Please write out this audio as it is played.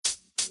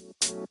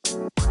Hey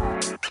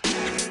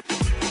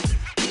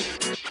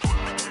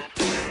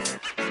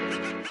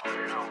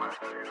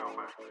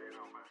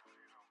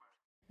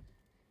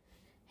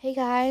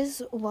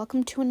guys,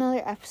 welcome to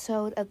another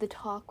episode of the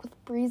Talk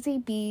with Breezy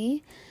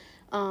B.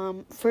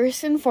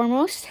 First and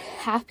foremost,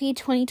 happy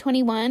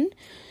 2021.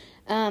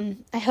 I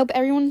hope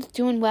everyone's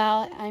doing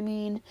well. I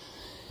mean,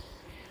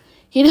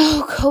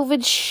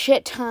 COVID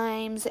shit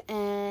times,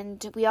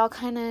 and we all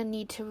kind of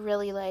need to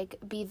really,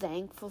 be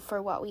thankful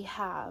for what we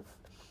have.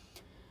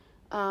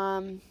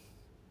 And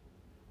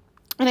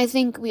I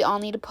think we all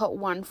need to put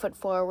one foot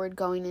forward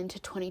going into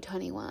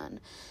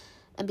 2021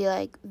 and be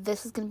like,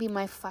 this is going to be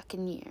my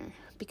fucking year.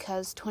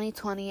 Because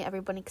 2020,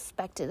 everyone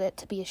expected it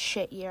to be a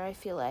shit year, I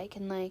feel like.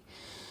 And,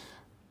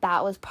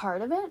 that was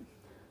part of it.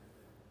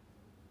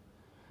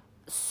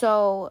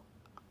 So,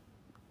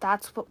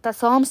 that's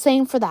all I'm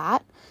saying for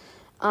that.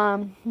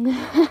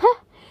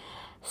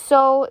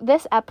 So,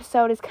 this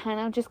episode is kind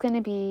of just going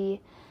to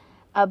be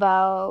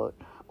about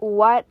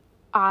what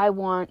I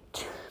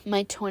want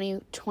my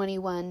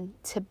 2021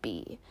 to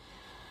be.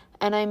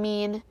 And I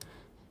mean,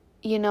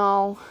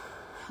 a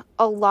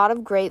lot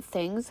of great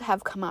things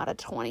have come out of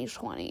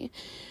 2020.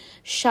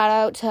 Shout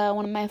out to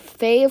one of my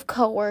fave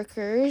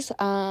coworkers,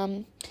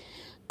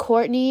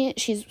 Courtney.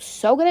 She's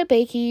so good at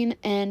baking,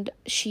 and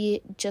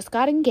she just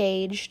got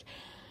engaged.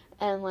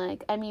 And,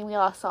 we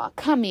all saw it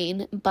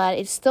coming, but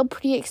it's still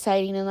pretty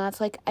exciting. And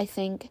that's, I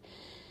think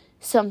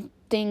some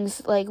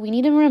things, we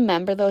need to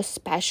remember those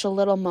special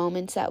little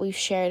moments that we've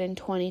shared in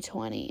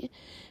 2020.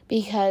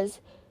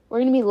 Because we're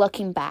going to be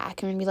looking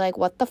back and we're going to be like,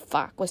 what the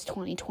fuck was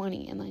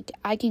 2020? And,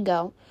 I can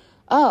go,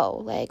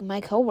 oh,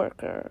 my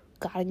coworker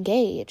got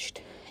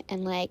engaged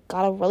and,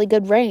 got a really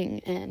good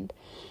ring.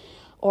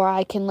 Or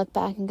I can look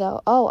back and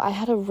go, oh, I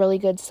had a really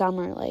good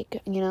summer. I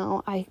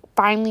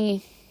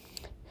finally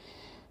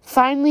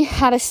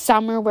had a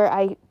summer where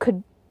I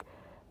could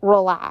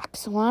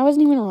relax. Well, I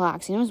wasn't even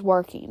relaxing. I was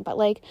working. But,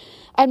 I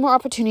had more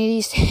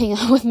opportunities to hang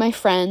out with my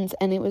friends,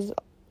 and it was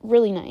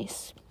really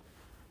nice.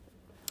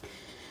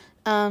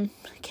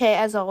 Okay,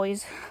 as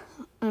always,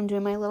 I'm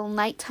doing my little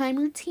nighttime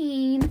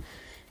routine.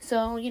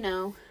 So,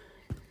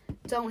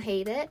 don't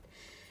hate it.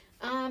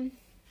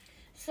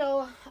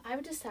 So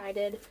I've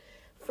decided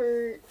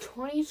for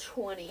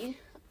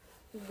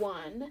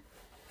 2021,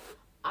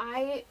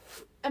 I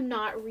am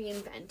not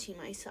reinventing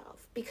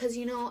myself. Because,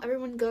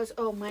 everyone goes,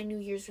 oh, my New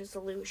Year's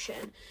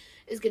resolution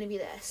is going to be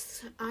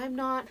this. I'm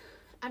not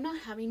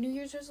having New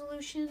Year's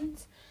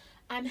resolutions.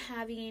 I'm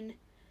having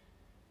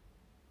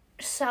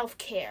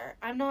self-care.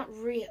 I'm not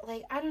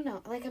I don't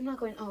know. I'm not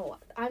going, oh,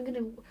 I'm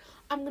going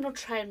to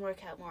try and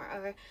work out more,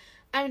 or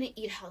I'm going to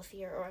eat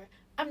healthier, or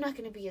I'm not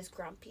going to be as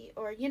grumpy,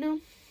 or,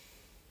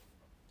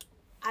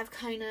 I've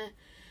kind of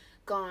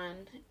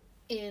gone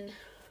in,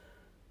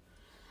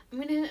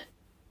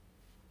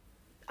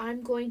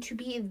 I'm going to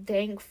be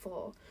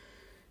thankful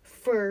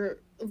for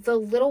the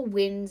little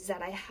wins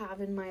that I have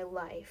in my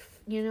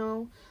life, be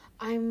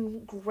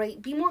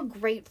more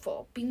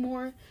grateful, be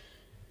more,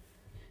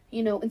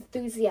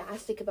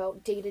 enthusiastic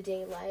about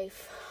day-to-day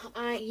life.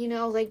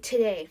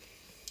 Today,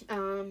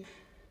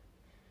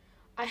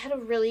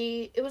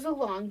 it was a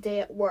long day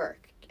at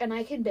work, and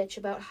I can bitch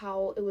about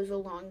how it was a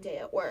long day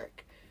at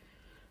work,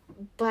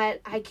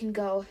 but I can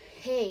go,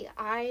 hey,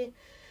 I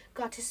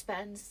got to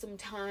spend some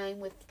time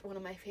with one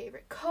of my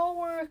favorite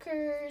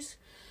coworkers,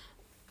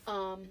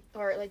 or,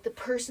 the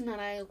person that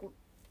I,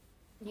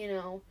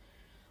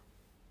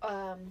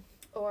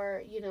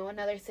 or,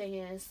 another thing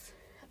is,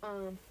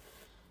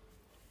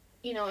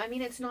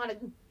 it's not a,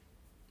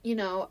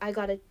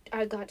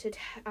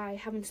 I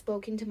haven't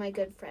spoken to my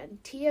good friend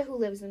Tia, who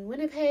lives in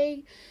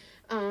Winnipeg.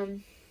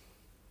 Fun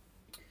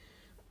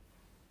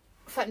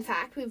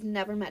fact, we've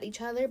never met each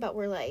other, but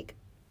we're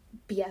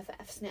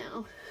BFFs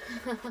now.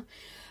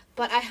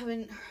 But I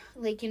haven't,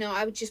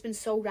 I've just been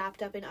so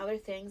wrapped up in other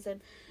things,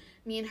 and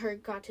me and her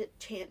got a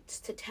chance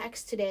to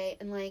text today,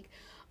 and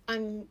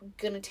I'm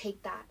gonna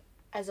take that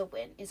as a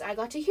win, is I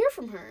got to hear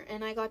from her,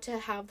 and I got to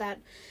have that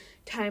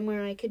time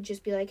where I could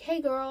just be like, hey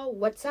girl,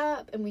 what's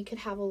up? And we could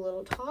have a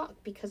little talk,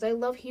 because I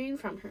love hearing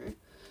from her.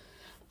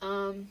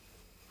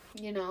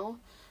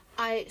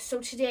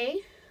 So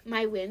today,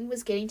 my win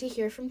was getting to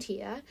hear from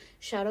Tia.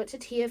 Shout out to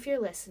Tia if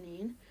you're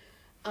listening.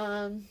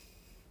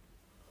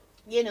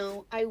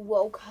 I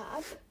woke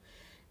up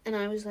and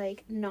I was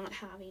not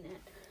having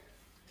it.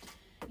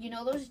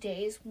 Those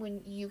days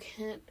when you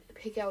can't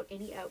pick out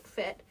any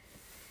outfit,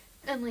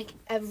 and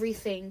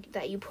everything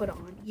that you put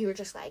on, you're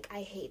just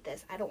I hate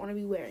this. I don't want to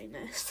be wearing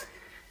this.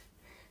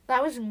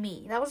 That was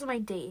me. That was my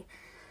day.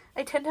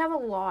 I tend to have a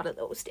lot of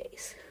those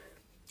days.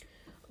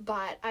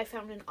 But I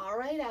found an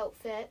alright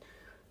outfit.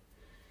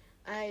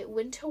 I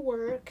went to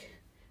work.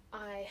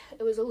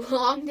 It was a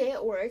long day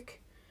at work,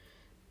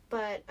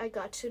 but I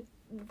got to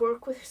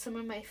work with some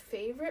of my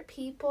favorite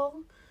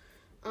people.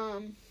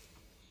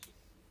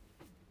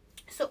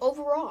 So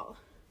overall,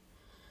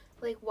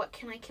 what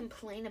can I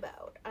complain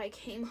about? I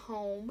came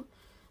home,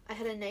 I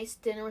had a nice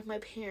dinner with my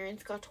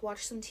parents, got to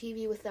watch some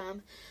TV with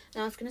them.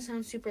 Now it's gonna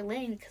sound super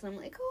lame because I'm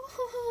like,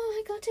 oh,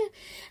 I got to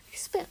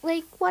spend,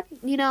 like, what,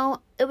 you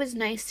know, it was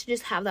nice to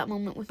just have that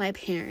moment with my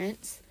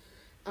parents.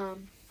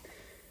 You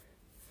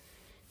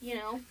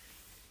know,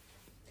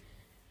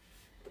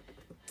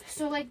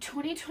 so, like,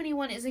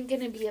 2021 isn't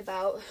gonna be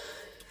about,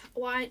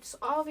 well, it's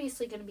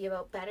obviously gonna be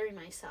about bettering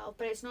myself,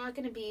 but it's not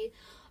gonna be,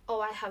 oh,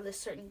 I have this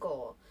certain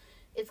goal.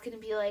 It's gonna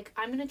be like,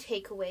 I'm gonna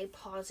take away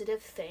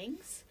positive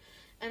things,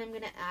 and I'm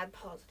going to add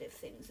positive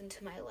things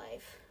into my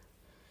life.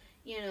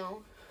 You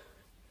know,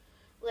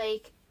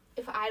 like,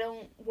 if I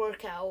don't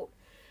work out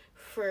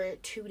for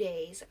 2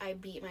 days, I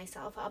beat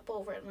myself up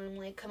over it. And I'm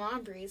like, come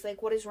on, Breeze.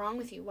 Like, what is wrong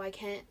with you? Why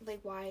can't, like,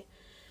 why?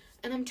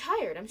 And I'm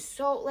tired. I'm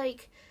so,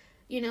 like,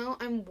 you know,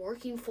 I'm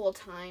working full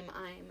time.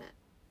 I'm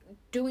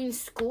doing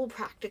school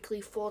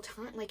practically full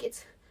time. Like,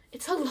 it's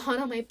a lot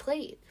on my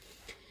plate.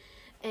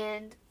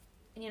 And,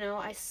 you know,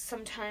 I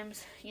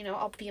sometimes, you know,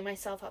 I'll beat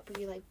myself up and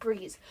be like,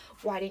 Breeze,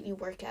 why didn't you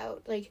work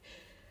out? Like,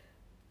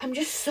 I'm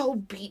just so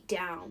beat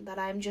down that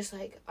I'm just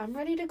like, I'm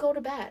ready to go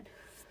to bed.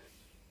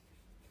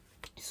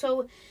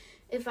 So,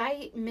 if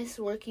I miss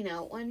working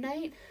out one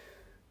night,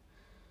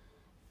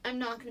 I'm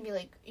not going to be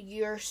like,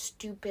 you're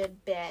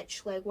stupid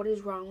bitch. Like, what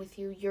is wrong with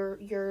you?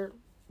 You're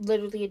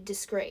literally a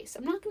disgrace.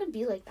 I'm not going to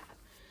be like that.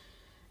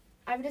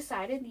 I've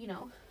decided, you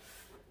know,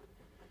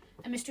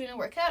 I miss doing a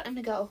workout. I'm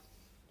going to go,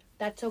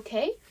 that's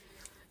okay.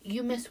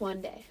 You miss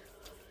one day.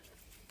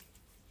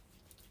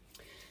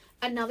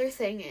 Another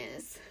thing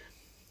is,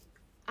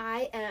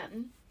 I've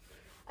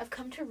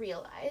come to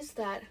realize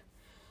that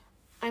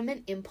I'm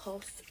an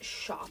impulse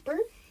shopper,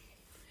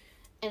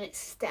 and it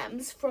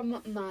stems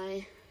from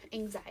my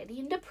anxiety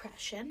and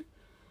depression.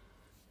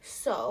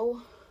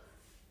 So,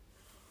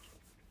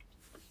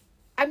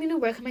 I'm going to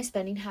work on my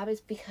spending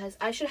habits because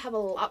I should have a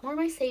lot more in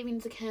my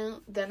savings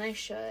account than I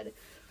should.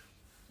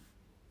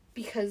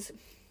 Because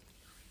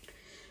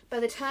by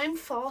the time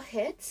fall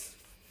hits,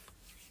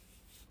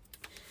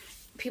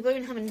 people are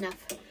going to have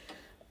enough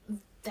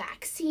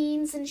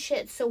vaccines and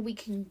shit so we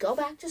can go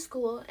back to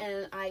school,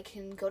 and I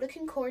can go to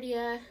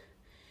Concordia,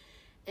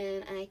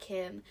 and I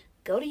can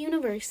go to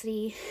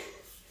university,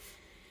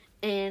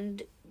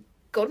 and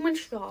go to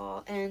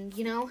Montreal, and,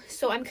 you know,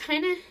 so I'm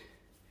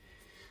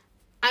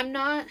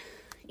not,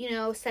 you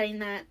know,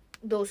 setting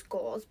those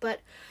goals, but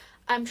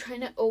I'm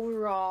trying to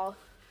overall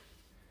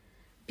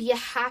be a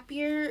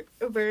happier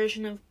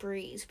version of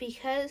Breeze,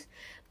 because,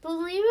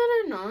 believe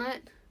it or not,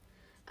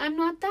 I'm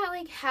not that,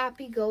 like,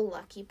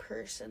 happy-go-lucky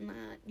person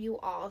that you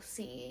all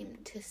seem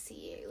to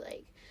see.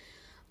 Like,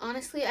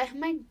 honestly, I have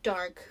my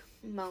dark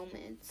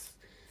moments.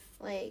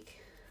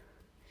 Like,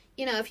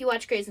 you know, if you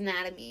watch Grey's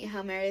Anatomy,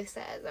 how Meredith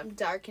says, I'm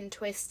dark and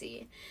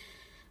twisty.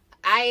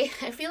 I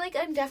feel like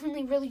I'm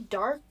definitely really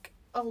dark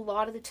a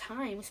lot of the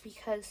times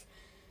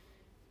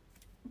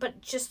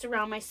but just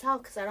around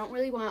myself, because I don't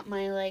really want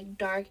my, like,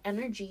 dark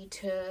energy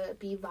to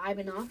be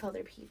vibing off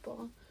other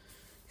people.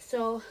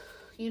 So,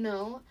 you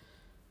know,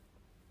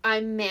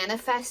 I'm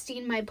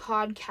manifesting my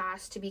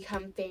podcast to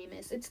become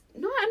famous. I'm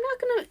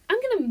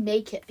gonna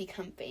make it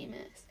become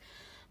famous.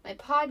 My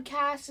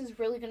podcast is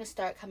really gonna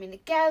start coming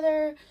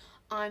together.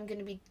 I'm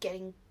gonna be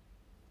getting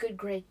good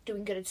grades,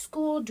 doing good at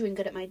school, doing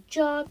good at my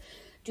job,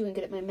 doing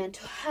good at my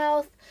mental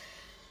health.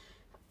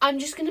 I'm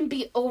just gonna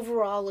be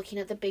overall looking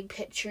at the big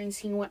picture and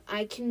seeing what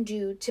I can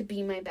do to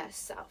be my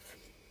best self.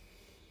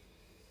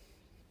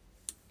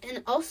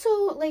 And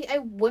also, like, I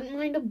wouldn't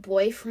mind a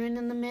boyfriend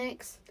in the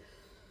mix.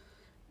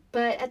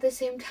 But at the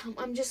same time,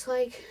 I'm just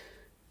like,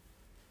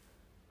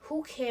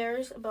 who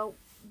cares about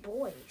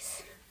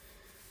boys?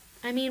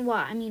 I mean,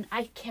 what? I mean,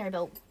 I care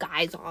about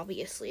guys,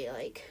 obviously,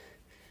 like,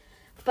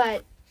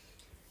 but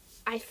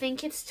I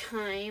think it's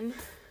time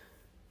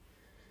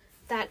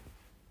that,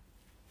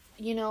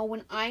 you know,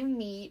 when I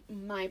meet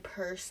my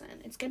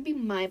person, it's gonna be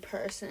my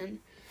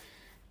person.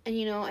 And,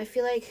 you know, I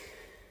feel like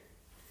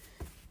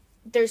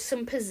there's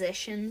some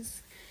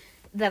positions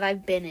that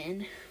I've been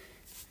in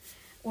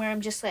where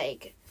I'm just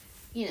like,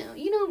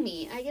 you know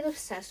me, I get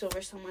obsessed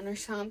over someone or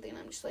something.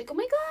 I'm just like, oh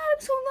my God,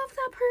 I'm so in love with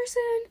that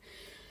person.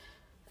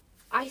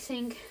 I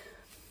think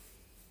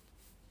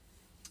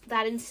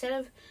that instead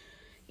of,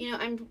 you know,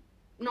 I'm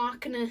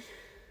not going to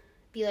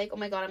be like, oh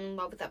my God, I'm in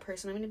love with that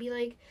person. I'm going to be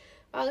like,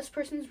 wow, this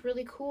person's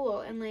really cool.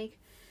 And, like,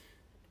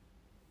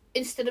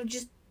 instead of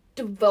just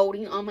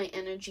devoting all my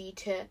energy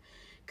to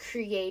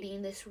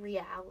creating this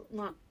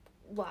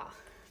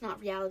not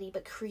reality,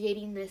 but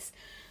creating this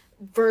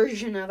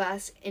version of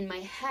us in my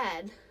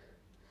head,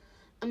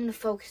 I'm going to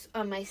focus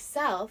on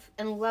myself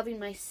and loving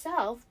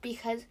myself,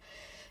 because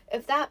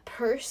if that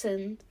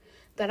person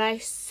that I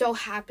so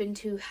happen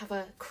to have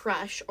a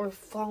crush or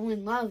fall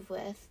in love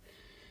with,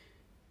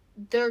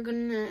 they're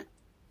going to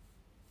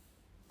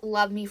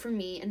love me for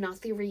me and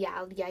not the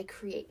reality I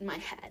create in my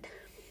head.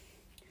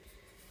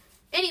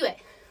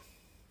 Anyway,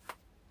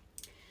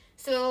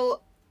 so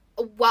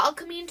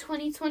welcoming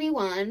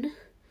 2021.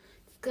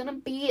 It's going to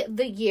be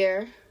the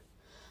year.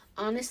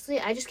 Honestly,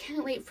 I just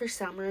can't wait for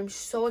summer. I'm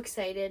so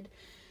excited.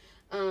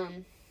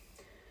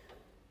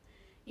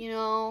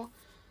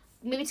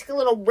 Maybe take a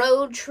little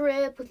road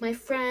trip with my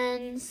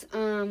friends,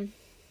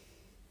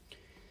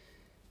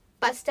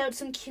 bust out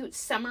some cute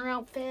summer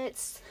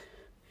outfits,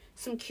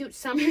 some cute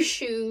summer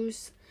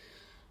shoes.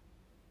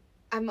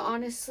 I'm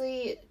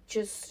honestly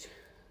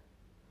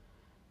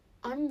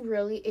I'm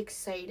really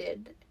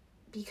excited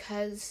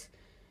because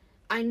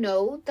I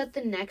know that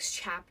the next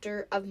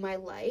chapter of my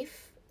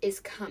life is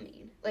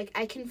coming. Like,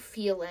 I can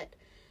feel it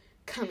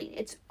coming.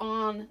 It's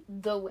on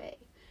the way,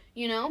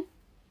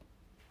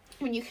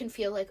 When you can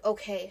feel like,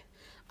 okay,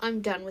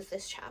 I'm done with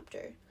this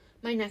chapter.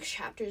 My next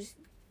chapter is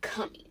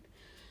coming.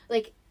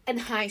 Like, in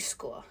high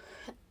school,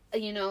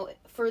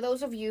 for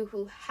those of you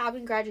who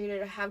haven't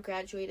graduated or have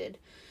graduated,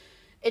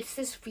 it's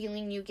this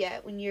feeling you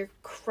get when you're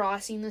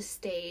crossing the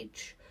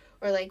stage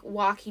or, like,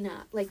 walking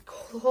up, like,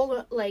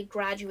 whole, like,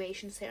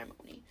 graduation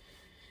ceremony.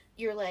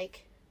 You're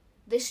like,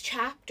 this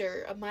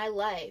chapter of my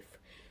life,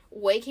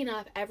 waking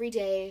up every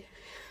day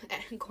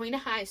and going to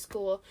high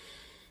school,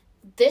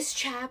 this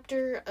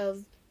chapter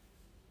of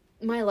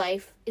my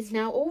life is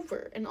now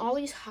over. And all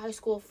these high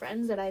school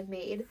friends that I've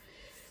made,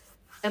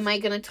 am I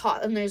going to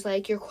talk? And there's,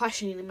 like, you're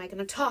questioning, am I going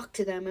to talk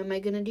to them? Am I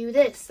going to do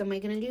this? Am I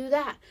going to do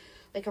that?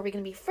 Like, are we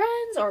going to be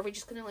friends? Or are we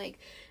just going to, like,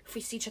 if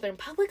we see each other in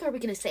public, are we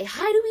going to say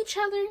hi to each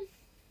other?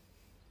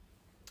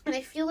 And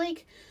I feel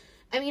like,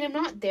 I'm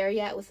not there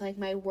yet with, like,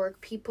 my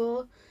work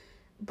people,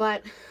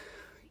 but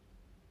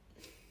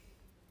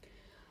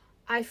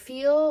I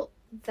feel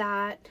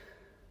that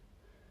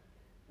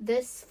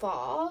this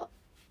fall,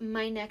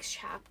 my next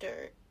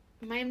chapter,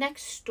 my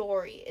next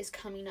story is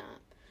coming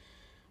up.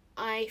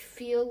 I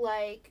feel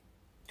like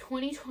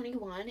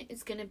 2021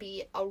 is going to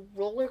be a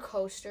roller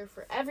coaster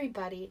for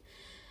everybody,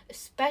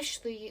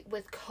 especially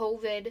with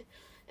COVID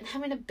and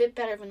having a bit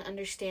better of an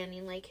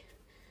understanding. Like,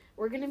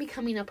 we're going to be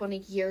coming up on a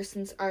year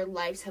since our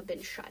lives have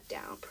been shut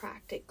down,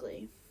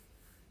 practically.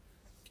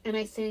 And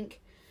I think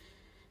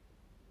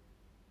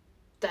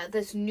that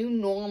this new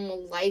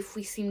normal life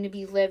we seem to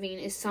be living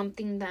is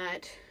something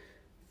that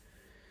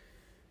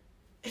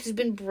has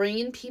been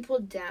bringing people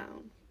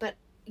down. But,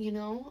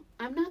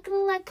 I'm not going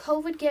to let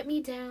COVID get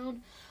me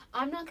down.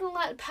 I'm not going to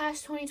let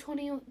past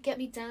 2020 get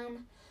me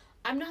down.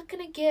 I'm not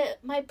going to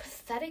get my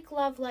pathetic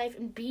love life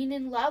and being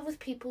in love with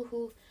people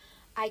who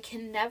I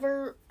can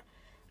never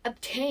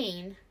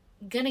obtain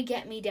gonna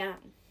get me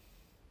down.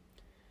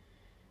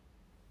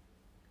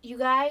 You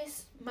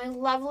guys, my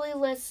lovely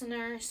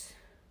listeners,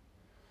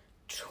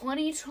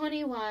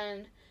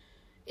 2021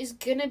 is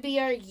gonna be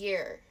our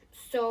year.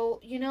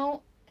 So,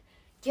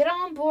 get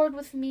on board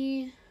with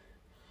me.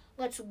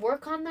 Let's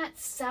work on that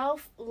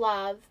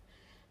self-love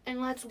and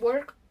let's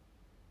work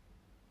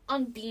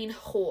on being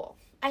whole.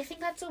 I think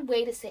that's a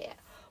way to say it.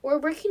 We're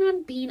working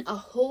on being a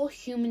whole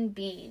human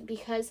being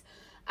because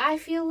I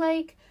feel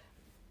like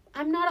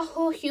I'm not a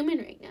whole human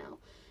right now.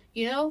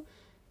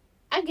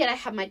 I get I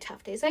have my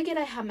tough days. I get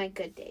I have my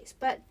good days.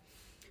 But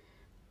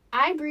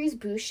I, Breeze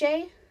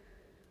Boucher,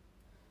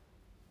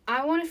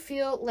 I want to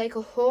feel like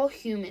a whole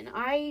human.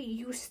 I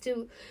used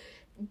to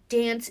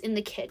dance in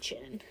the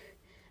kitchen.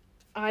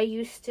 I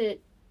used to,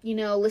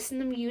 listen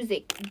to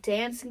music,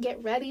 dance and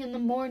get ready in the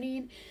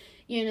morning.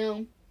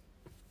 I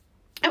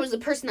was the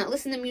person that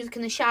listened to music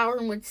in the shower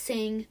and would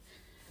sing.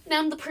 Now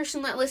I'm the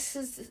person that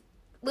listens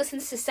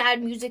to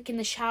sad music in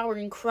the shower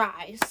and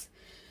cries.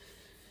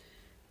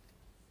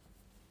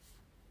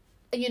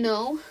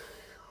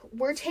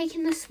 We're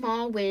taking the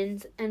small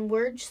wins and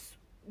we're just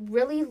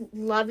really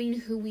loving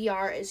who we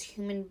are as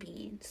human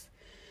beings.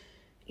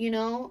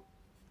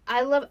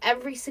 I love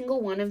every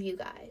single one of you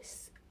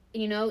guys.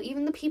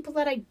 Even the people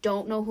that I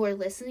don't know who are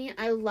listening,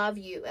 I love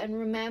you. And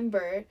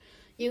remember,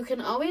 you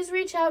can always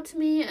reach out to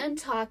me and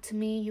talk to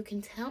me. You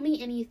can tell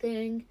me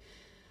anything.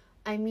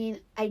 I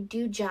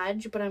do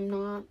judge, but I'm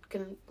not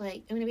gonna,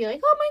 I'm gonna be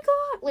like, oh my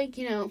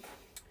God,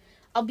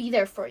 I'll be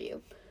there for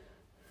you.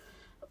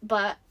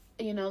 But,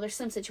 there's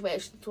some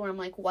situations where I'm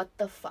like, what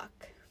the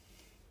fuck?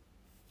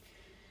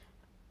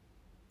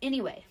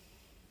 Anyway,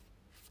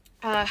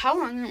 how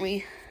long are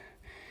we?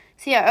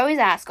 See, I always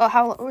ask,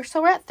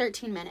 we're at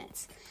 13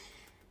 minutes.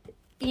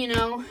 See,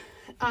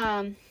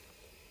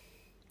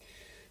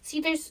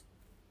 there's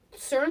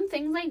certain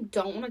things I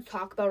don't want to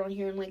talk about on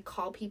here and,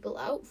 call people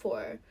out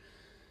for.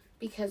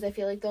 Because I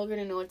feel like they're going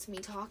to know it's me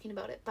talking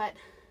about it. But,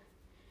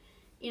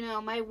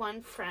 my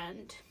one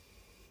friend,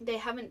 they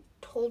haven't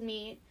told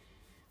me.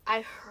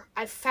 I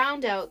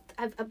found out,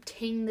 I've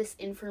obtained this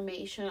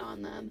information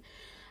on them.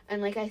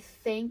 And, I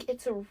think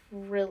it's a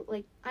real,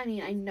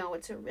 I know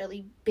it's a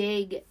really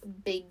big,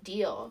 big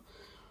deal.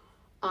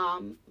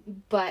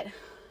 But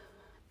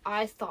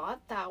I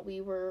thought that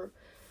we were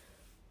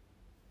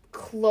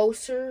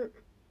closer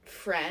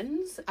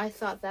friends. I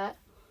thought that,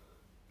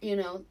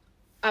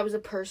 I was a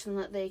person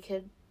that they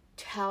could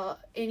tell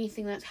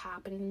anything that's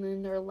happening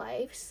in their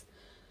lives.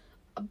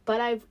 But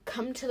I've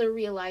come to the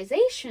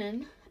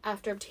realization,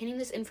 after obtaining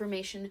this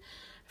information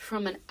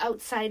from an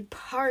outside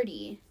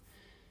party,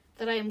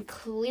 that I am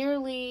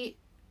clearly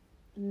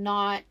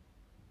not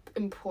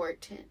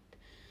important.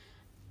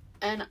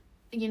 And,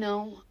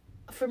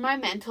 for my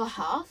mental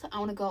health, I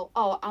want to go,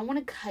 oh, I want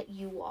to cut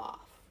you off.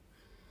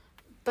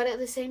 But at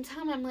the same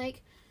time, I'm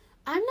like,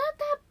 I'm not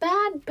that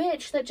bad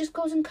bitch that just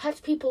goes and cuts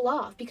people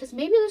off, because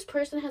maybe this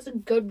person has a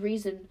good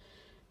reason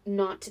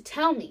not to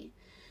tell me.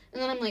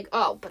 And then I'm like,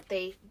 oh, but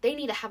they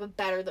need to have a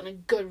better than a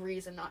good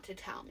reason not to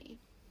tell me.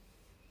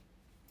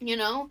 You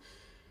know?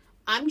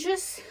 I'm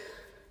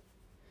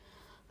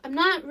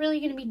not really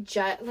going to be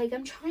like,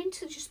 I'm trying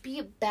to just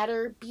be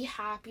better, be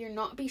happier,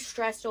 not be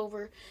stressed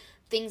over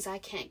things I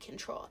can't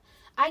control.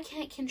 I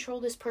can't control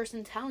this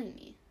person telling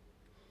me.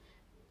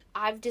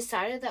 I've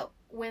decided that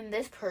when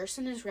this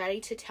person is ready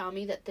to tell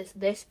me that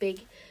this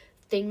big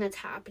thing that's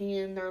happening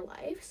in their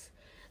lives,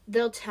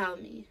 they'll tell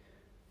me.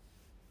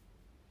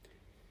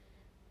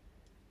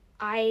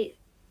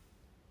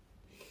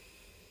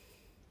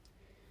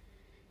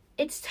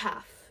 It's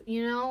tough,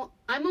 you know?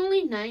 I'm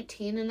only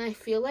 19 and I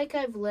feel like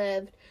I've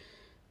lived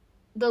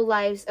the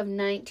lives of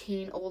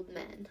 19 old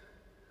men.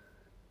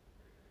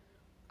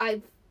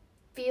 I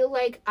feel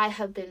like I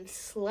have been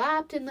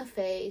slapped in the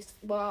face.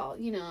 Well,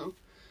 you know,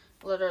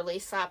 literally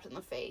slapped in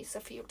the face a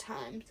few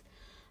times.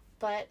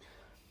 But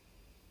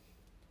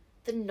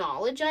the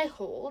knowledge I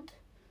hold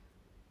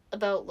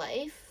about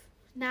life,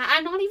 now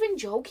I'm not even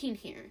joking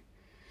here.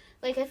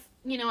 Like, if,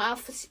 you know, I'll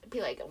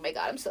be like, oh my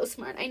God, I'm so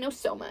smart. I know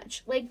so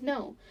much. Like,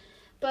 no.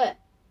 But,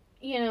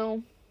 you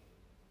know,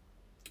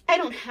 I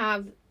don't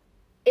have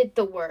it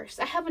the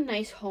worst. I have a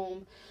nice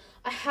home.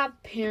 I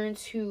have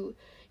parents who,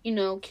 you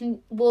know,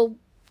 will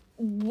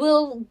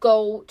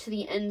go to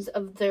the ends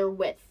of their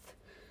width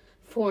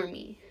for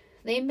me.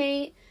 They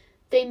may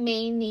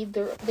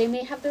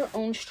have their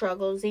own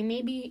struggles. They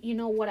may be, you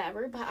know,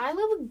 whatever, but I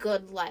live a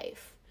good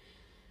life.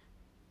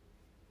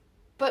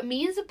 But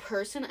me as a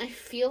person, I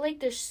feel like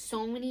there's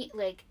so many,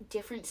 like,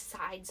 different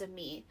sides of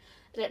me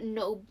that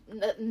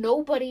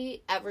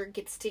nobody ever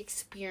gets to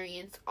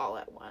experience all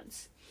at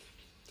once.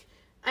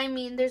 I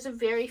mean, there's a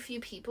very few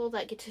people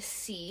that get to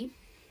see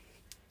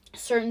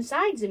certain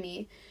sides of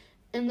me,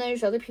 and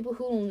there's other people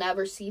who will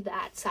never see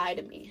that side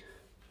of me.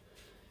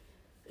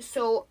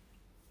 So,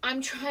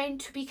 I'm trying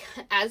to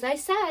as I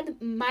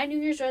said, my New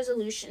Year's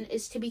resolution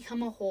is to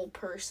become a whole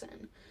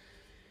person.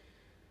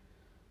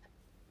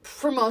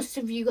 For most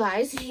of you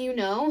guys, you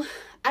know,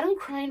 I don't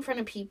cry in front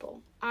of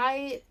people.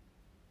 I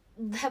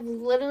have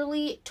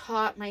literally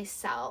taught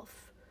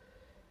myself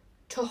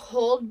to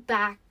hold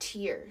back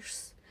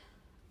tears.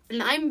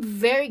 And I'm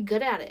very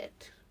good at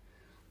it.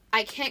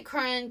 I can't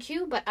cry on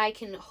cue, but I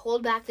can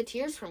hold back the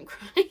tears from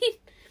crying.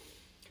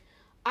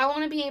 I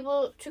want to be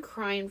able to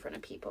cry in front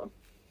of people.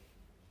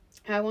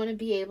 I want to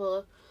be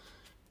able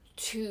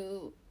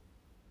to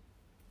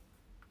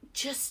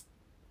just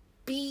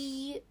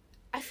be,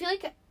 I feel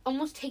like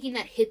almost taking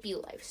that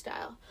hippie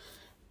lifestyle.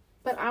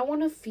 But I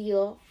want to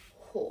feel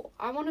whole.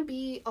 I want to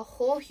be a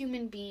whole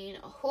human being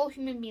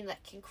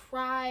that can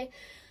cry,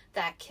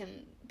 that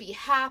can be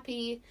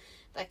happy,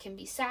 that can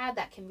be sad,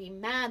 that can be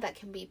mad, that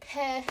can be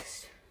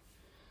pissed.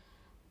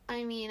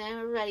 I mean, I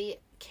already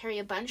carry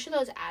a bunch of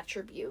those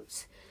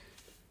attributes.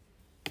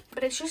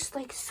 But it's just,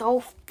 like, so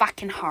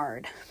fucking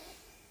hard.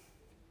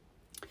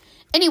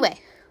 Anyway,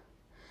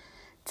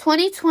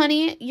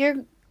 2020,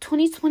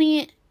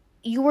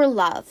 you were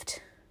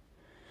loved.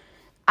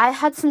 I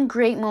had some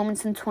great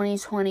moments in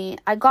 2020.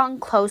 I got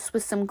close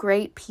with some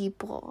great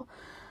people.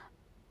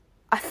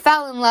 I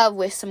fell in love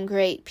with some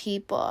great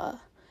people.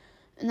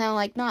 And then,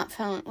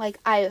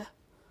 I've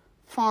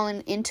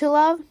fallen into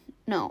love?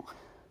 No.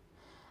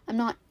 I'm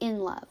not in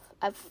love.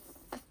 I've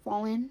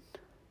fallen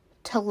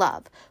to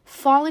love.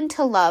 Fallen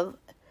to love.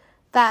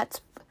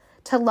 That's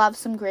to love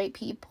some great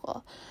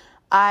people.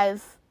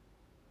 I've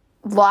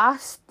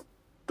lost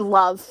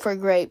love for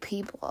great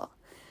people.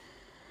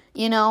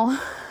 You know,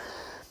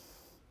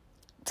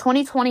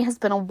 2020 has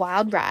been a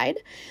wild ride,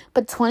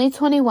 but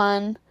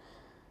 2021,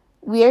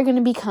 we are going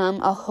to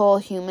become a whole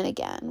human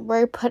again.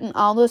 We're putting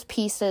all those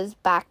pieces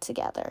back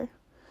together.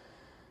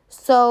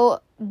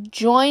 So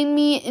join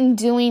me in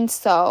doing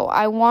so.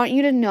 I want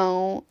you to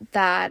know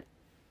that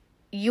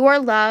you are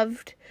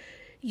loved,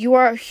 you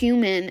are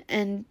human,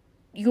 and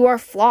you are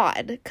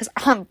flawed. Because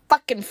I'm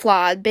fucking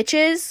flawed,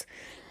 bitches.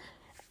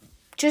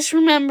 Just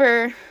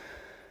remember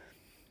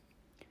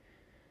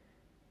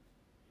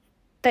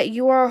that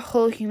you are a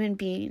whole human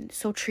being,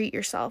 so treat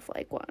yourself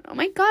like one. Oh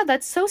my God,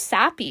 that's so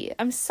sappy.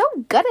 I'm so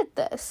good at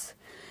this.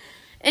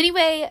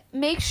 Anyway,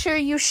 make sure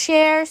you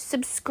share,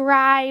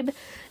 subscribe,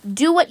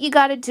 do what you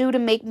gotta do to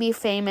make me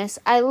famous.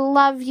 I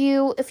love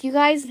you. If you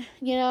guys,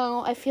 you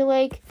know, I feel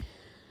like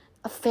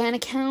a fan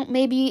account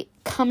may be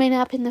coming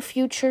up in the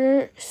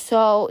future,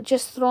 so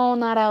just throwing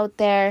that out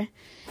there.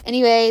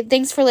 Anyway,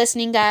 thanks for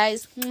listening,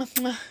 guys.